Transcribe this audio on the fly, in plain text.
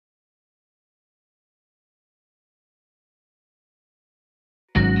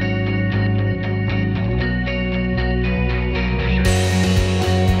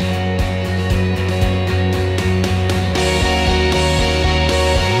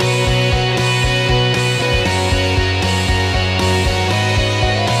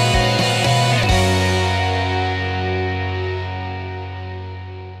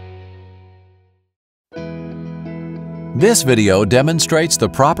This video demonstrates the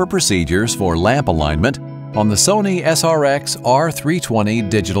proper procedures for lamp alignment on the Sony SRX-R320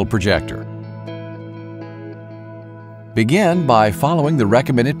 digital projector. Begin by following the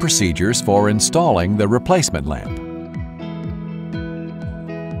recommended procedures for installing the replacement lamp.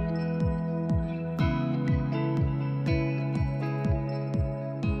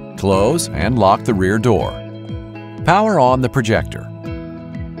 Close and lock the rear door. Power on the projector.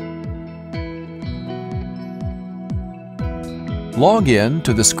 Log in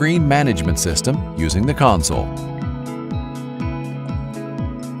to the screen management system using the console.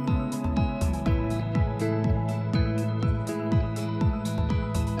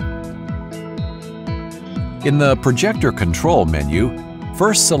 In the Projector Control menu,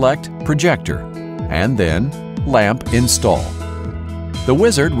 first select Projector and then Lamp Install. The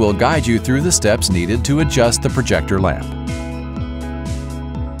wizard will guide you through the steps needed to adjust the projector lamp.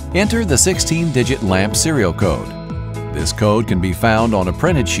 Enter the 16-digit lamp serial code. This code can be found on a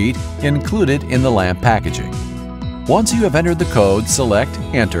printed sheet included in the lamp packaging. Once you have entered the code, select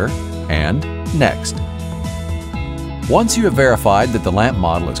Enter and Next. Once you have verified that the lamp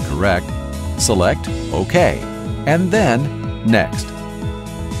model is correct, select OK and then Next.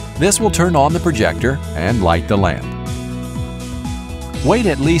 This will turn on the projector and light the lamp. Wait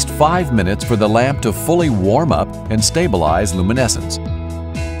at least 5 minutes for the lamp to fully warm up and stabilize luminescence.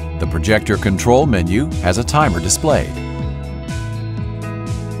 The projector control menu has a timer displayed.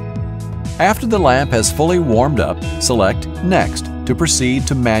 After the lamp has fully warmed up, select Next to proceed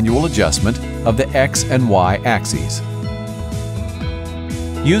to manual adjustment of the X and Y axes.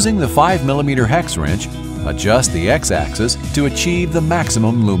 Using the 5mm hex wrench, adjust the X-axis to achieve the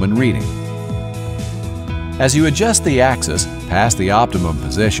maximum lumen reading. As you adjust the axis past the optimum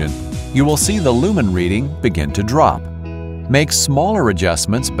position, you will see the lumen reading begin to drop. Make smaller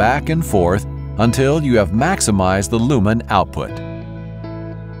adjustments back and forth until you have maximized the lumen output.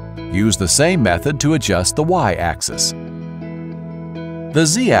 Use the same method to adjust the Y-axis. The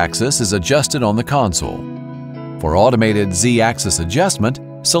Z-axis is adjusted on the console. For automated Z-axis adjustment,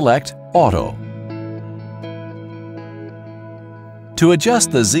 select Auto. To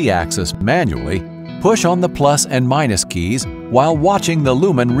adjust the Z-axis manually, push on the plus and minus keys while watching the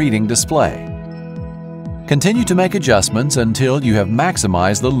lumen reading display. Continue to make adjustments until you have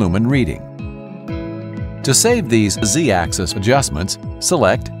maximized the lumen reading. To save these Z-axis adjustments,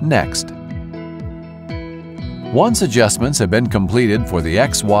 select Next. Once adjustments have been completed for the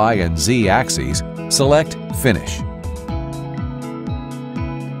X, Y, and Z axes, select Finish.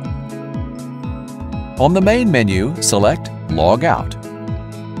 On the main menu, select Log Out.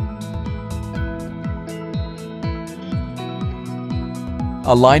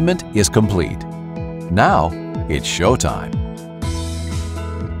 Alignment is complete. Now it's showtime.